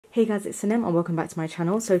Hey guys, it's Sinem and welcome back to my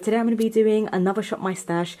channel. So today I'm going to be doing another Shop My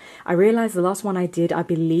Stash. I realized the last one I did, I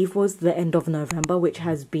believe, was the end of November, which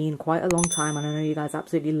has been quite a long time, and I know you guys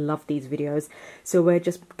absolutely love these videos. So we're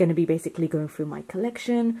just going to be basically going through my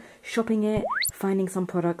collection, shopping it, finding some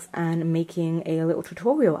products and making a little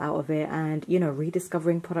tutorial out of it, and, you know,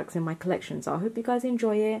 rediscovering products in my collection. So I hope you guys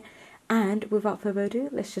enjoy it. And without further ado,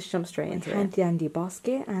 let's just jump straight into it. Handy dandy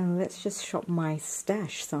basket, and let's just shop my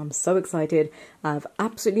stash. So I'm so excited. I have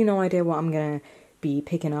absolutely no idea what I'm going to be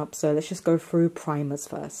picking up. So let's just go through primers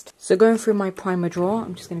first. So going through my primer drawer,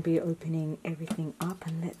 I'm just going to be opening everything up.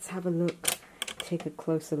 And let's have a look, take a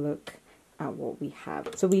closer look at what we have.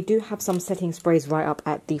 So we do have some setting sprays right up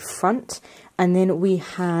at the front. And then we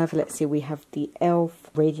have, let's see, we have the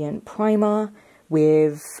E.L.F. Radiant Primer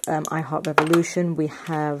with I Heart Revolution. We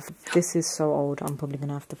have, this is so old, I'm probably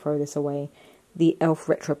gonna have to throw this away, the E.L.F.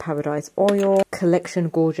 Retro Paradise Oil Collection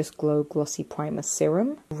Gorgeous Glow Glossy Primer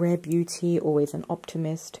Serum, Rare Beauty Always an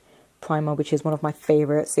Optimist primer, which is one of my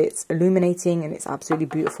favorites. It's illuminating and it's absolutely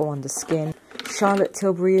beautiful on the skin. Charlotte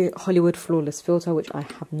Tilbury Hollywood Flawless Filter, which I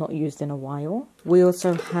have not used in a while. We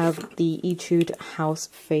also have the Etude House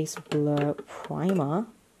Face Blur Primer.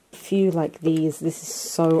 Few like these. This is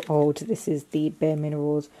so old. This is the Bare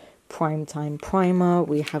Minerals Prime Time Primer.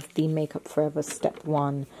 We have the Makeup Forever Step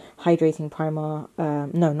 1 Hydrating Primer.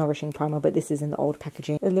 No, Nourishing Primer, but this is in the old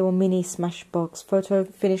packaging. A little mini Smashbox Photo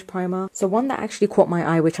Finish Primer. So one that actually caught my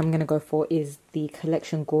eye, which I'm going to go for, is the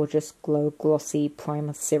Collection Gorgeous Glow Glossy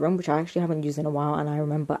Primer Serum, which I actually haven't used in a while, and I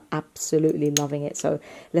remember absolutely loving it. So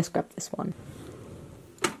let's grab this one.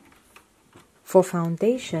 For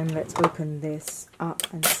foundation, let's open this up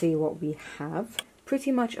and see what we have. Pretty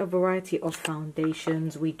much a variety of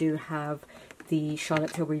foundations. We do have the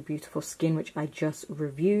Charlotte Tilbury Beautiful Skin, which I just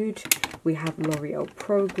reviewed. We have L'Oreal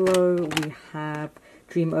Pro Glow. We have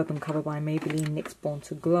Dream Urban Cover by Maybelline NYX Born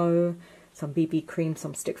to Glow. Some BB cream,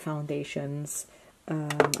 some stick foundations.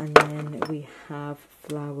 And then we have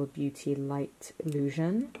Flower Beauty Light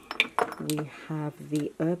Illusion. We have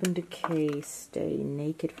the Urban Decay Stay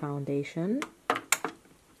Naked Foundation.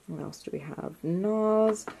 What else do we have?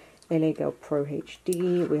 NARS, LA Girl Pro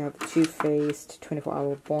HD. We have Too Faced 24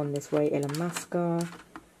 Hour Born This Way, Mascara.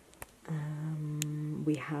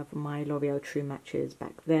 We have my L'Oreal True Matches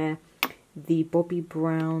back there. The Bobbi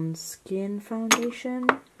Brown Skin Foundation.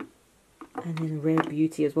 And then Rare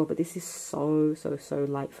Beauty as well. But this is so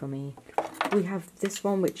light for me. We have this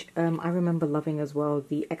one, which I remember loving as well,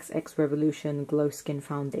 the XX Revolution Glow Skin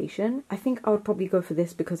Foundation. I think I would probably go for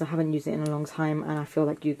this because I haven't used it in a long time, and I feel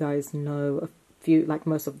like you guys know a few, like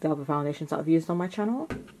most of the other foundations that I've used on my channel.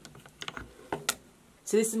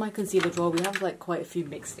 So this is my concealer drawer. We have like quite a few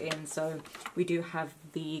mixed in. So we do have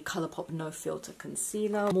the Colourpop No Filter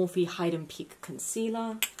Concealer, Morphe Hide and Peak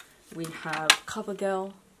Concealer. We have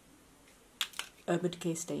CoverGirl, Urban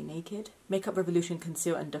Decay Stay Naked, Makeup Revolution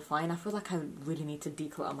Conceal and Define. I feel like I really need to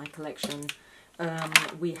declutter my collection.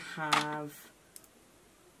 We have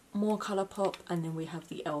more Colourpop, and then we have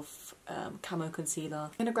the E.L.F. Camo Concealer.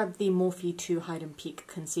 I'm going to grab the Morphe 2 Hide and Peak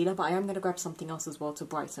Concealer, but I am going to grab something else as well to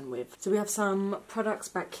brighten with. So we have some products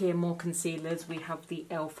back here, more concealers. We have the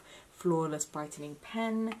E.L.F. Flawless Brightening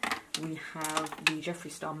Pen. We have the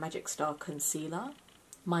Jeffree Star Magic Star Concealer.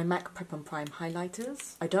 My MAC Prep and Prime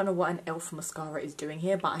highlighters. I don't know what an E.L.F. mascara is doing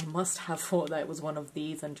here, but I must have thought that it was one of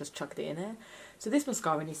these and just chucked it in there. So this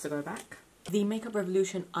mascara needs to go back. The Makeup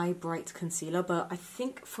Revolution Eye Bright Concealer, but I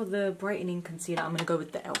think for the brightening concealer, I'm going to go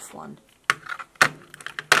with the E.L.F. one.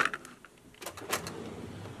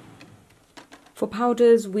 For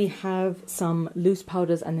powders, we have some loose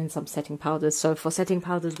powders and then some setting powders. So for setting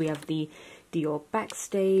powders, we have the Dior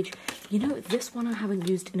Backstage. You know, this one I haven't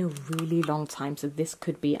used in a really long time, so this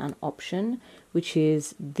could be an option, which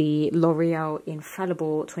is the L'Oreal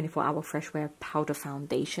Infallible 24 Hour Fresh Wear Powder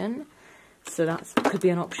Foundation. So that could be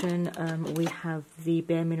an option. We have the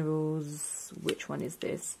Bare Minerals, which one is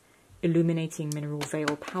this? Illuminating Mineral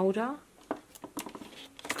Veil Powder.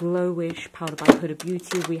 Glowish Powder by Huda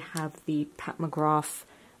Beauty. We have the Pat McGrath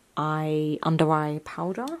Under Eye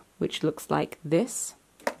Powder, which looks like this.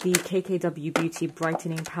 The KKW Beauty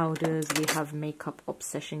Brightening Powders. We have Makeup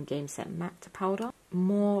Obsession Game Set Matte Powder.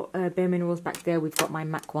 More Bare Minerals back there. We've got my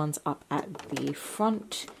MAC ones up at the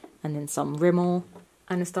front. And then some Rimmel.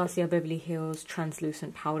 Anastasia Beverly Hills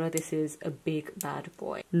Translucent Powder. This is a big bad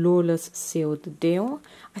boy. Lawless Sealed Deal.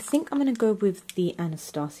 I think I'm going to go with the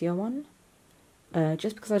Anastasia one.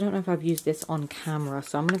 Just because I don't know if I've used this on camera.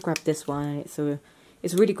 So I'm going to grab this one. It's a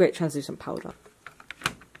really great translucent powder.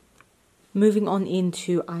 Moving on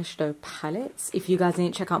into eyeshadow palettes. If you guys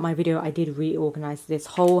didn't check out my video, I did reorganize this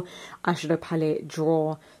whole eyeshadow palette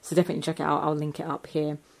drawer. So definitely check it out. I'll link it up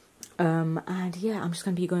here. And yeah, I'm just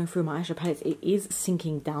going to be going through my eyeshadow palettes. It is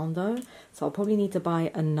sinking down though, so I'll probably need to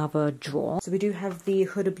buy another drawer. So we do have the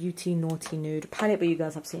Huda Beauty Naughty Nude palette, but you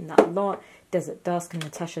guys have seen that a lot. Desert Dusk and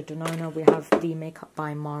Natasha Denona. We have the Makeup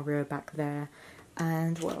by Mario back there.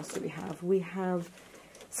 And what else do we have? We have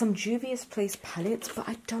some Juvia's Place palettes, but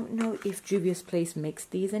I don't know if Juvia's Place makes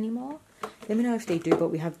these anymore. Let me know if they do, but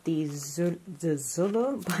we have the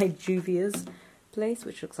Zulu by Juvia's Place,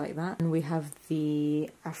 which looks like that. And we have the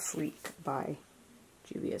Afrique by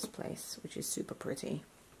Juvia's Place, which is super pretty.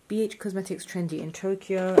 BH Cosmetics Trendy in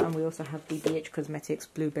Tokyo, and we also have the BH Cosmetics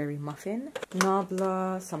Blueberry Muffin.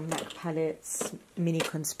 Nabla, some MAC palettes, Mini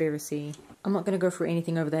Conspiracy. I'm not going to go through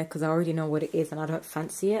anything over there because I already know what it is and I don't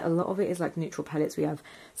fancy it. A lot of it is like neutral palettes. We have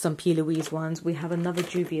some P. Louise ones. We have another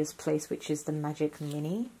Juvia's Place, which is the Magic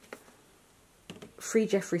Mini. 3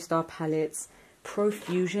 Jeffree Star palettes.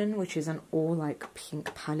 Profusion, which is an all like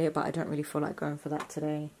pink palette, but I don't really feel like going for that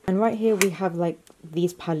today. And right here we have like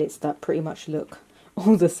these palettes that pretty much look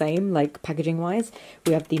all the same, like packaging wise.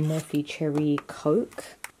 We have the Morphe Cherry Coke,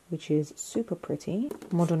 which is super pretty.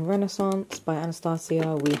 Modern Renaissance by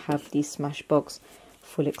Anastasia. We have the Smashbox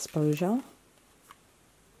Full Exposure.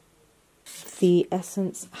 The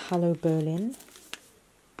Essence Hello Berlin.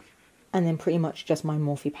 And then pretty much just my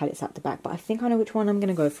Morphe palettes at the back. But I think I know which one I'm going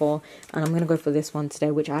to go for. And I'm going to go for this one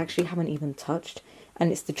today, which I actually haven't even touched.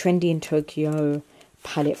 And it's the Trendy in Tokyo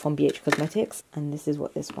palette from BH Cosmetics. And this is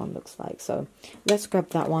what this one looks like. So let's grab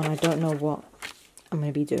that one. I don't know what I'm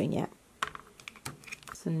going to be doing yet.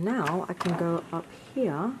 So now I can go up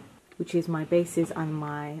here, which is my bases and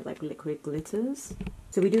my like liquid glitters.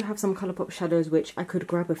 So we do have some Colourpop shadows, which I could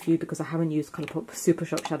grab a few because I haven't used Colourpop Super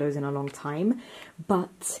Shock shadows in a long time.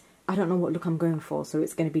 But I don't know what look I'm going for, so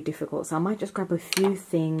it's going to be difficult. So I might just grab a few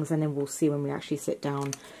things and then we'll see when we actually sit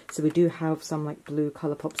down. So we do have some like blue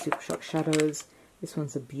Colourpop Super Shock shadows. This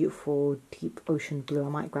one's a beautiful deep ocean blue. I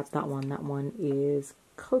might grab that one. That one is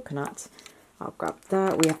coconut. I'll grab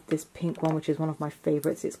that. We have this pink one, which is one of my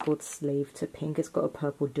favorites. It's called Slave to Pink. It's got a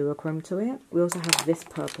purple duochrome to it. We also have this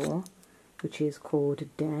purple, which is called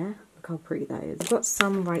Dare. Look how pretty that is. We've got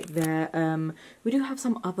some right there. We do have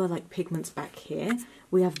some other like pigments back here.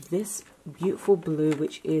 We have this beautiful blue,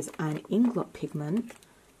 which is an Inglot pigment.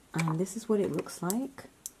 And this is what it looks like.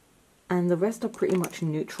 And the rest are pretty much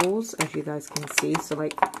neutrals, as you guys can see. So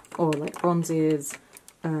like, like bronzes,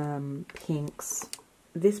 pinks.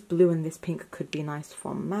 This blue and this pink could be nice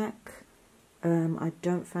from MAC. I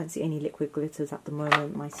don't fancy any liquid glitters at the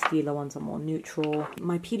moment. My Stila ones are more neutral.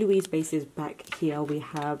 My P. Louise bases back here. We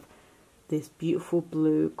have this beautiful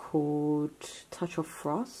blue called Touch of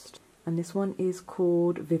Frost. And this one is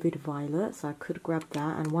called Vivid Violet. So I could grab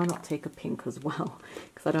that. And why not take a pink as well?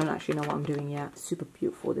 Because I don't actually know what I'm doing yet. Super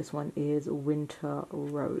beautiful. This one is Winter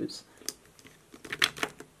Rose.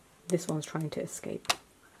 This one's trying to escape.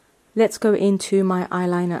 Let's go into my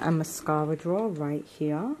eyeliner and mascara drawer right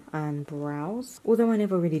here and brows. Although I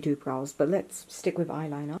never really do brows, but let's stick with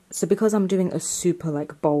eyeliner. So because I'm doing a super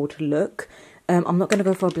like bold look, I'm not going to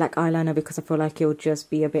go for a black eyeliner because I feel like it'll just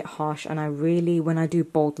be a bit harsh. And I really, when I do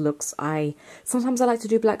bold looks, sometimes I like to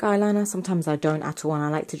do black eyeliner, sometimes I don't at all. And I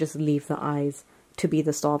like to just leave the eyes to be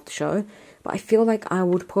the star of the show. But I feel like I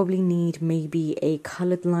would probably need maybe a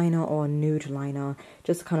coloured liner or a nude liner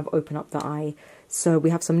just to kind of open up the eye. So we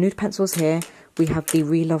have some nude pencils here. We have the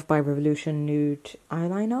Re-Love by Revolution nude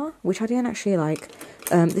eyeliner, which I didn't actually like.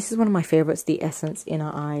 This is one of my favourites, the Essence Inner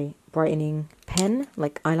Eye Brightening Pen,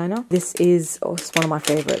 like eyeliner. This is also one of my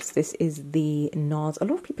favourites. This is the NARS. A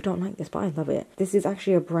lot of people don't like this, but I love it. This is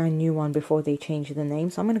actually a brand new one before they changed the name.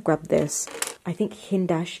 So I'm going to grab this. I think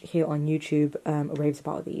Hindash here on YouTube raves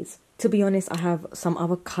about these. To be honest, I have some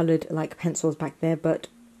other coloured like pencils back there, but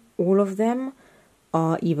all of them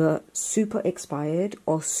are either super expired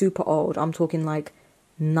or super old. I'm talking like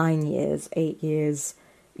 9 years, 8 years.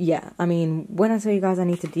 Yeah, I mean, when I tell you guys I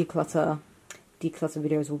need to declutter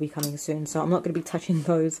videos will be coming soon, so I'm not going to be touching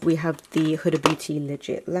those. We have the Huda Beauty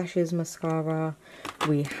Legit Lashes Mascara.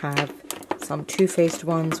 We have some Too Faced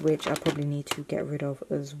ones, which I probably need to get rid of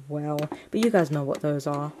as well. But you guys know what those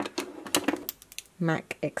are.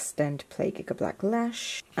 MAC Extend Play Giga Black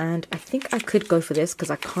Lash. And I think I could go for this because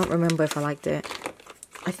I can't remember if I liked it.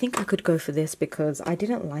 I think I could go for this because I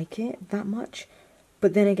didn't like it that much.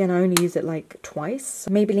 But then again, I only used it like twice.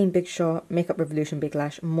 Maybelline Big Shot, Makeup Revolution Big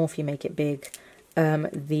Lash, Morphe Make It Big,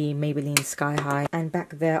 the Maybelline Sky High. And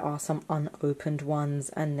back there are some unopened ones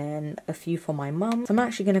and then a few for my mum. So I'm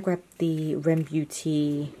actually going to grab the R.E.M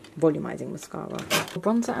Beauty Volumizing Mascara.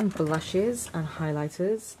 Bronzer and blushes and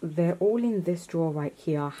highlighters, they're all in this drawer right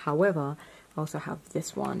here. However, I also have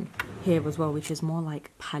this one here as well, which is more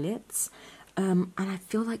like palettes. And I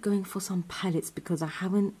feel like going for some palettes because I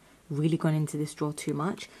haven't really gone into this drawer too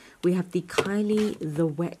much. We have the Kylie The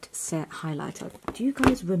Wet Set Highlighter. Do you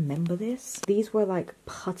guys remember this? These were like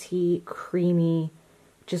putty, creamy,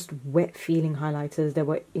 just wet feeling highlighters. They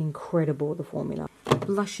were incredible, the formula.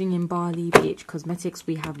 Blushing in Barley, BH Cosmetics.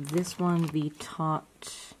 We have this one, the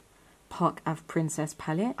Tarte Park Ave Princess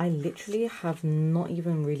palette. I literally have not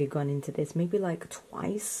even really gone into this, maybe like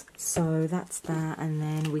twice. So that's that. And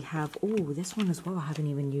then we have, oh, this one as well I haven't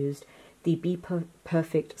even used. The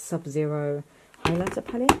BPerfect Sub-Zero highlighter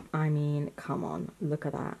palette. I mean, come on, look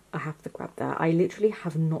at that. I have to grab that. I literally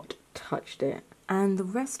have not touched it. And the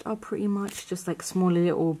rest are pretty much just like smaller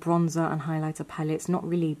little bronzer and highlighter palettes, not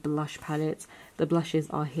really blush palettes. The blushes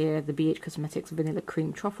are here, the BH Cosmetics Vanilla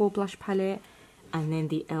Cream Truffle Blush Palette, and then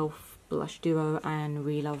the E.L.F Blush Duo and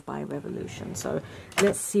Re-Love by Revolution. So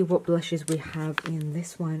let's see what blushes we have in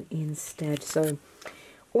this one instead. So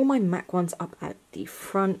all my MAC ones up at the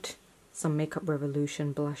front. Some Makeup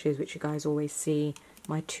Revolution blushes, which you guys always see.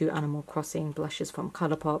 My 2 Animal Crossing blushes from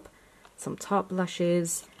Colourpop. Some Tarte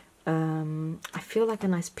blushes. I feel like a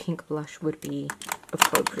nice pink blush would be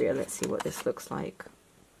appropriate. Let's see what this looks like.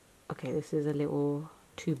 Okay, this is a little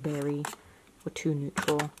too berry or too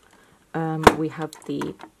neutral. We have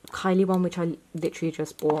the Kylie one, which I literally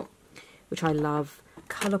just bought, which I love.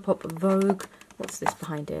 Colourpop Vogue. What's this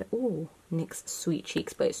behind it? Oh, NYX Sweet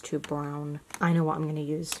Cheeks, but it's too brown. I know what I'm going to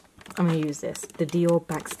use. I'm going to use this. The Dior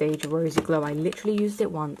Backstage Rosy Glow. I literally used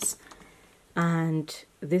it once. And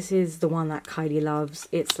this is the one that Kylie loves.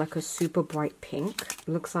 It's like a super bright pink.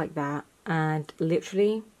 Looks like that. And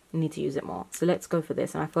literally need to use it more. So let's go for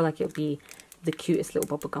this. And I feel like it'll be the cutest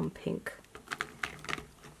little bubblegum pink.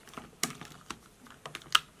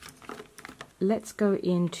 Let's go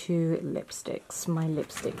into lipsticks. My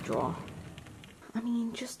lipstick drawer. I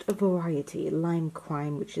mean, just a variety. Lime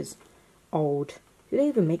Crime, which is old. Do they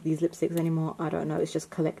even make these lipsticks anymore? I don't know. It's just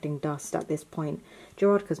collecting dust at this point.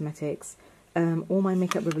 Gerard Cosmetics. All my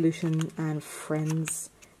Makeup Revolution and Friends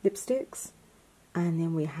lipsticks. And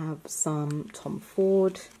then we have some Tom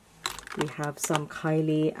Ford. We have some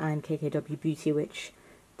Kylie and KKW Beauty, which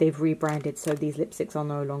they've rebranded, so these lipsticks are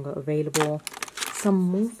no longer available.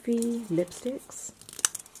 Some Morphe lipsticks.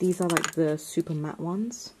 These are like the super matte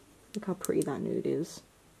ones. Look how pretty that nude is.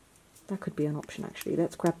 That could be an option actually.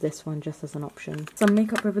 Let's grab this one just as an option. Some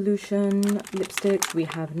Makeup Revolution lipsticks. We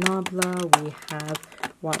have Nabla, we have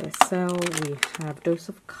YSL, we have Dose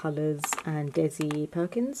of Colours and Desi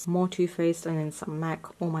Perkins. More Too Faced, and then some MAC.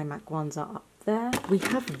 All my MAC ones are up there. We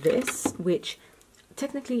have this, which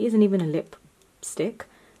technically isn't even a lipstick.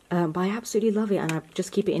 But I absolutely love it, and I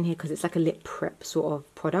just keep it in here because it's like a lip prep sort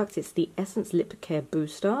of product. It's the Essence Lip Care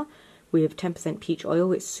Booster with 10% peach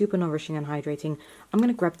oil. It's super nourishing and hydrating. I'm going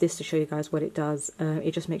to grab this to show you guys what it does.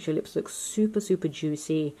 It just makes your lips look super, super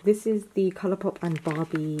juicy. This is the Colourpop and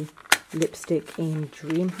Barbie lipstick in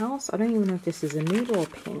Dream House. I don't even know if this is a nude or a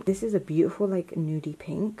pink. This is a beautiful, like, nudie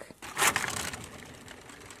pink.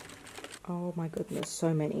 Oh my goodness,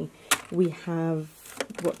 so many. We have,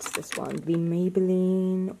 what's this one? The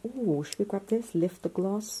Maybelline. Oh, should we grab this? Lift the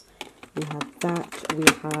Gloss. We have that. We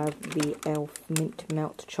have the E.L.F Mint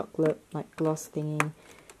Melt Chocolate, like, gloss thingy.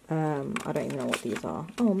 I don't even know what these are.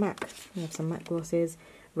 Oh, MAC. We have some MAC glosses.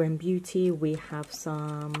 R.E.M Beauty. We have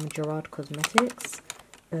some Gerard Cosmetics.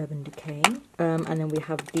 Urban Decay. And then we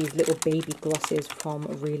have these little baby glosses from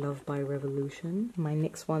Re-Love by Revolution. My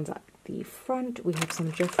NYX ones at the front. We have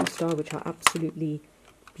some Jeffree Star, which are absolutely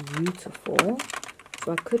beautiful.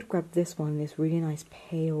 So I could grab this one, this really nice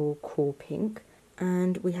pale cool pink.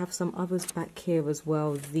 And we have some others back here as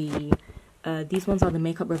well. These ones are the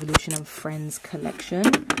Makeup Revolution and Friends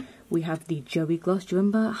collection. We have the Joey Gloss. Do you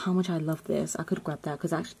remember how much I love this? I could grab that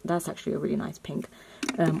because that's actually a really nice pink.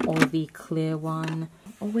 Or the clear one.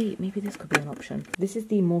 Oh wait, maybe this could be an option. This is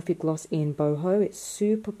the Morphe Gloss in Boho. It's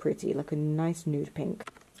super pretty, like a nice nude pink.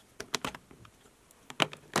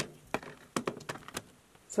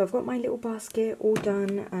 So I've got my little basket all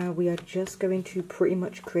done. We are just going to pretty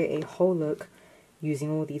much create a whole look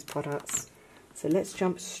using all these products. So let's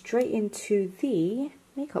jump straight into the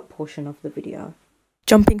makeup portion of the video.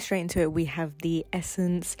 Jumping straight into it, we have the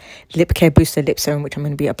Essence Lip Care Booster Lip Serum, which I'm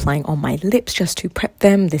going to be applying on my lips just to prep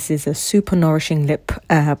them. This is a super nourishing lip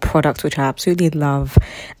product, which I absolutely love.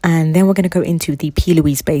 And then we're going to go into the P.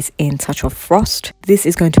 Louise base in Touch of Frost. This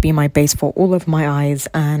is going to be my base for all of my eyes,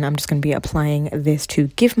 and I'm just going to be applying this to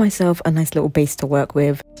give myself a nice little base to work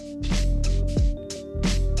with.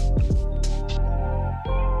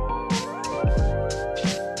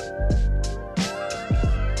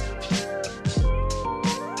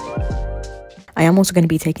 I am also going to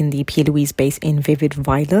be taking the P. Louise base in Vivid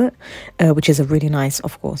Violet, which is a really nice,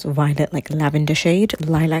 of course, violet, like lavender shade,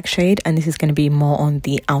 lilac shade, and this is going to be more on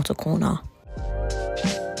the outer corner.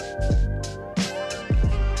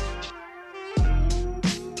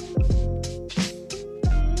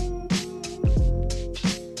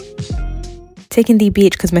 Taking the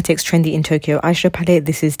BH Cosmetics Trendy in Tokyo eyeshadow palette.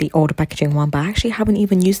 This is the older packaging one, but I actually haven't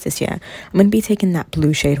even used this yet. I'm going to be taking that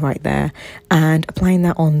blue shade right there and applying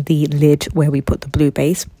that on the lid where we put the blue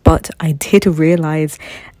base. But I did realize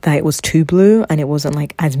that it was too blue and it wasn't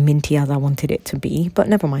like as minty as I wanted it to be. But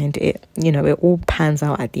never mind, it all pans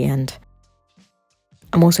out at the end.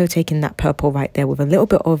 I'm also taking that purple right there with a little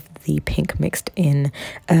bit of the pink mixed in,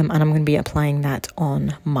 and I'm going to be applying that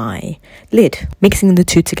on my lid, mixing the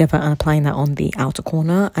two together and applying that on the outer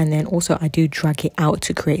corner, and then also I do drag it out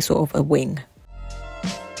to create sort of a wing.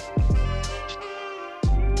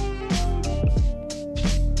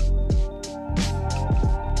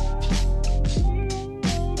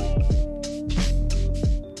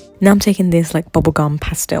 Now I'm taking this like bubblegum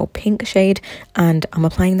pastel pink shade and I'm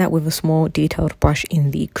applying that with a small detailed brush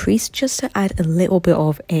in the crease just to add a little bit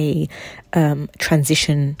of a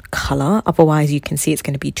transition color. Otherwise you can see it's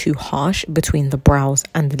going to be too harsh between the brows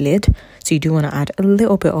and the lid. So you do want to add a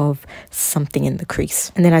little bit of something in the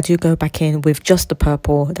crease. And then I do go back in with just the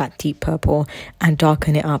purple, that deep purple, and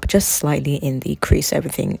darken it up just slightly in the crease.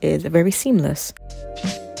 Everything is very seamless.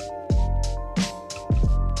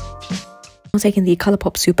 I'm taking the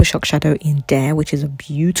Colourpop Super Shock Shadow in Dare, which is a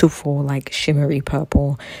beautiful like shimmery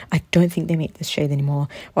purple. I don't think they make this shade anymore.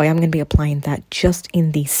 But I'm going to be applying that just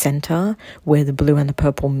in the center where the blue and the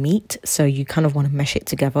purple meet. So you kind of want to mesh it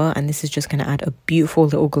together, and this is just going to add a beautiful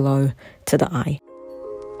little glow to the eye.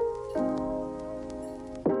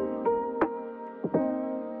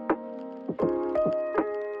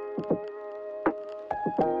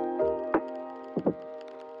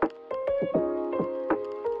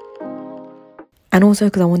 And also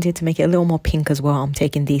because I wanted to make it a little more pink as well, I'm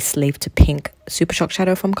taking the Slave to Pink Super Shock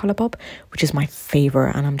Shadow from Colourpop, which is my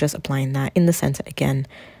favourite, and I'm just applying that in the centre again,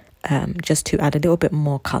 just to add a little bit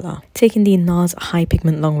more colour. Taking the NARS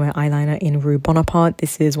High-Pigment Longwear Eyeliner in Rue Bonaparte.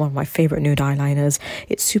 This is one of my favourite nude eyeliners.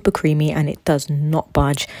 It's super creamy and it does not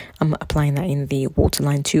budge. I'm applying that in the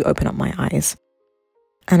waterline to open up my eyes.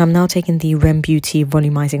 And I'm now taking the R.E.M Beauty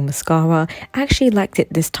Volumizing Mascara. I actually liked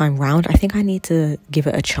it this time round. I think I need to give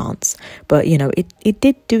it a chance. But, you know, it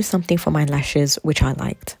did do something for my lashes, which I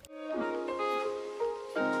liked.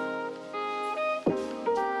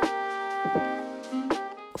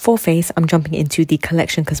 For face, I'm jumping into the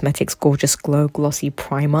Collection Cosmetics Gorgeous Glow Glossy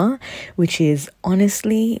Primer, which is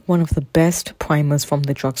honestly one of the best primers from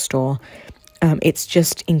the drugstore. It's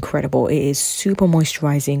just incredible. It is super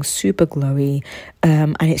moisturizing, super glowy,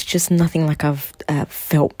 and it's just nothing like I've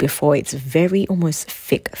felt before. It's very almost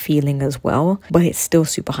thick feeling as well, but it's still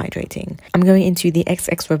super hydrating. I'm going into the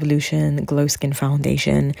XX Revolution Glow Skin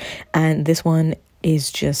Foundation, and this one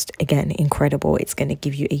is just, again, incredible. It's going to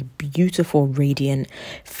give you a beautiful radiant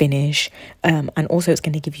finish, and also it's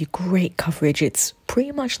going to give you great coverage. It's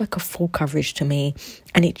pretty much like a full coverage to me,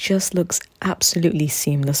 and it just looks absolutely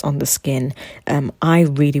seamless on the skin. I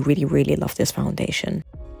really love this foundation.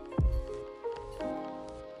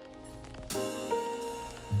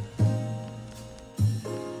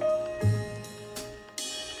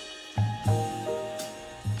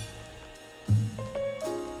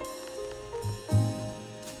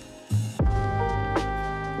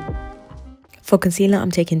 For concealer,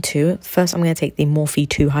 I'm taking two. First, I'm going to take the Morphe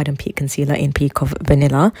 2 Hide and Peak Concealer in Peak of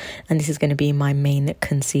Vanilla. And this is going to be my main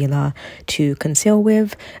concealer to conceal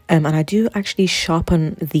with. And I do actually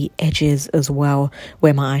sharpen the edges as well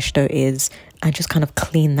where my eyeshadow is. And just kind of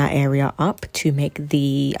clean that area up to make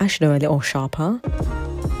the eyeshadow a little sharper.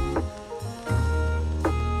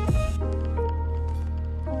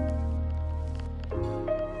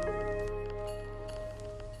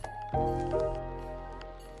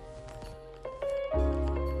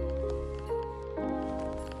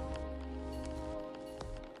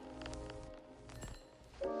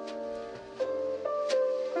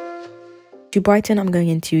 To brighten, I'm going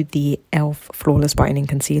into the E.L.F. Flawless Brightening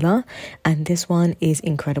Concealer, and this one is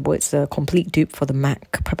incredible. It's a complete dupe for the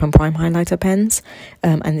MAC Prep and Prime highlighter pens,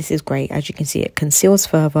 and this is great. As you can see, it conceals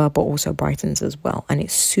further but also brightens as well, and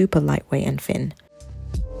it's super lightweight and thin.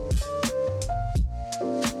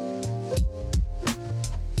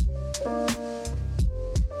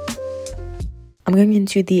 I'm going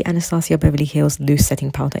into the Anastasia Beverly Hills Loose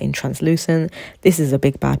Setting Powder in Translucent. This is a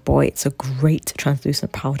big bad boy. It's a great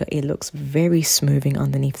translucent powder. It looks very smoothing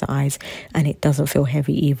underneath the eyes and it doesn't feel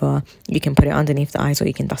heavy either. You can put it underneath the eyes or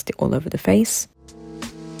you can dust it all over the face.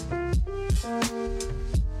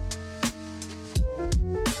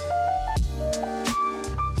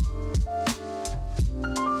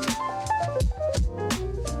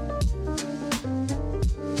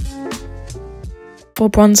 For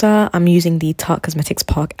bronzer, I'm using the Tarte Cosmetics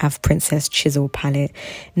Park Ave Princess Chisel palette.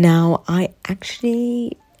 Now, I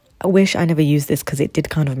wish I never used this because it did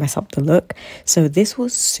kind of mess up the look. So this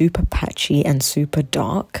was super patchy and super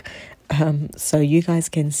dark. So you guys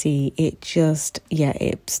can see it just, yeah,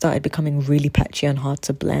 it started becoming really patchy and hard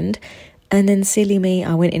to blend. And then silly me,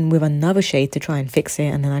 I went in with another shade to try and fix it,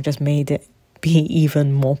 and then I just made it be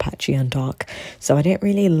even more patchy and dark. So I didn't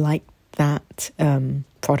really like that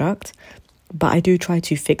product, but I do try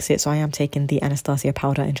to fix it. So I am taking the Anastasia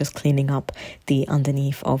powder and just cleaning up the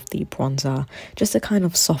underneath of the bronzer just to kind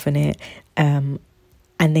of soften it, and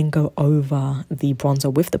then go over the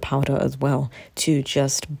bronzer with the powder as well to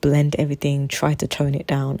just blend everything, try to tone it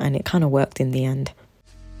down, and it kind of worked in the end.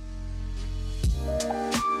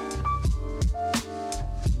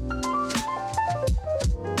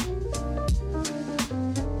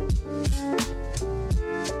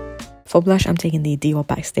 For blush, I'm taking the Dior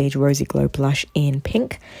Backstage Rosy Glow blush in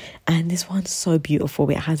pink. And this one's so beautiful.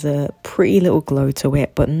 It has a pretty little glow to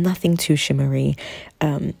it, but nothing too shimmery.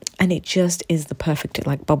 And it just is the perfect,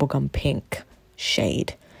 like, bubblegum pink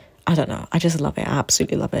shade. I don't know. I just love it. I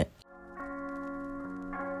absolutely love it.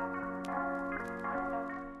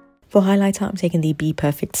 For highlighter, I'm taking the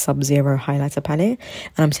BPerfect Sub-Zero highlighter palette,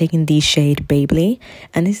 and I'm taking the shade Beverly,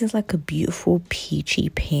 and this is like a beautiful peachy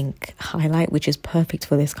pink highlight, which is perfect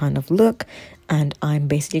for this kind of look. And I'm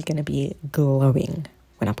basically going to be glowing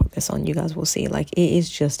when I put this on. You guys will see, like, it is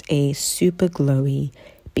just a super glowy,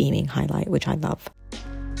 beaming highlight, which I love.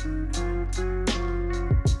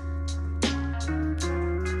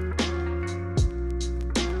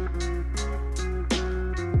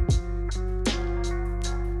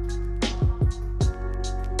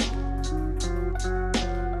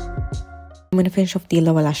 I'm going to finish off the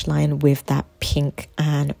lower lash line with that pink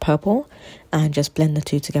and purple and just blend the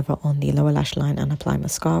two together on the lower lash line and apply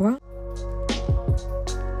mascara.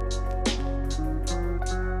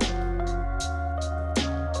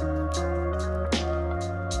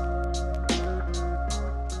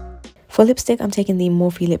 For lipstick, I'm taking the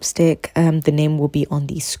Morphe lipstick. The name will be on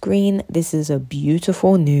the screen. This is a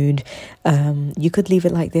beautiful nude. You could leave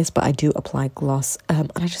it like this, but I do apply gloss,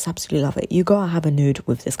 and I just absolutely love it. You gotta have a nude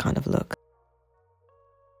with this kind of look.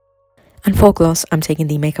 And for gloss, I'm taking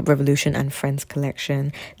the Makeup Revolution and Friends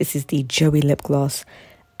collection. This is the Joey lip gloss.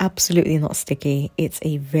 Absolutely not sticky. It's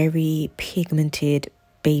a very pigmented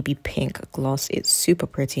baby pink gloss. It's super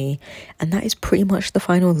pretty, and that is pretty much the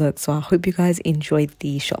final look. So I hope you guys enjoyed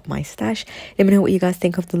the Shop My Stash. Let me know what you guys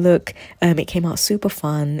think of the look. It came out super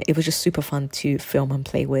fun. It was just super fun to film and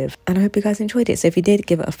play with, and I hope you guys enjoyed it. So if you did,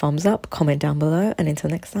 give it a thumbs up, comment down below, and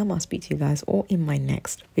until next time, I'll speak to you guys all in my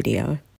next video.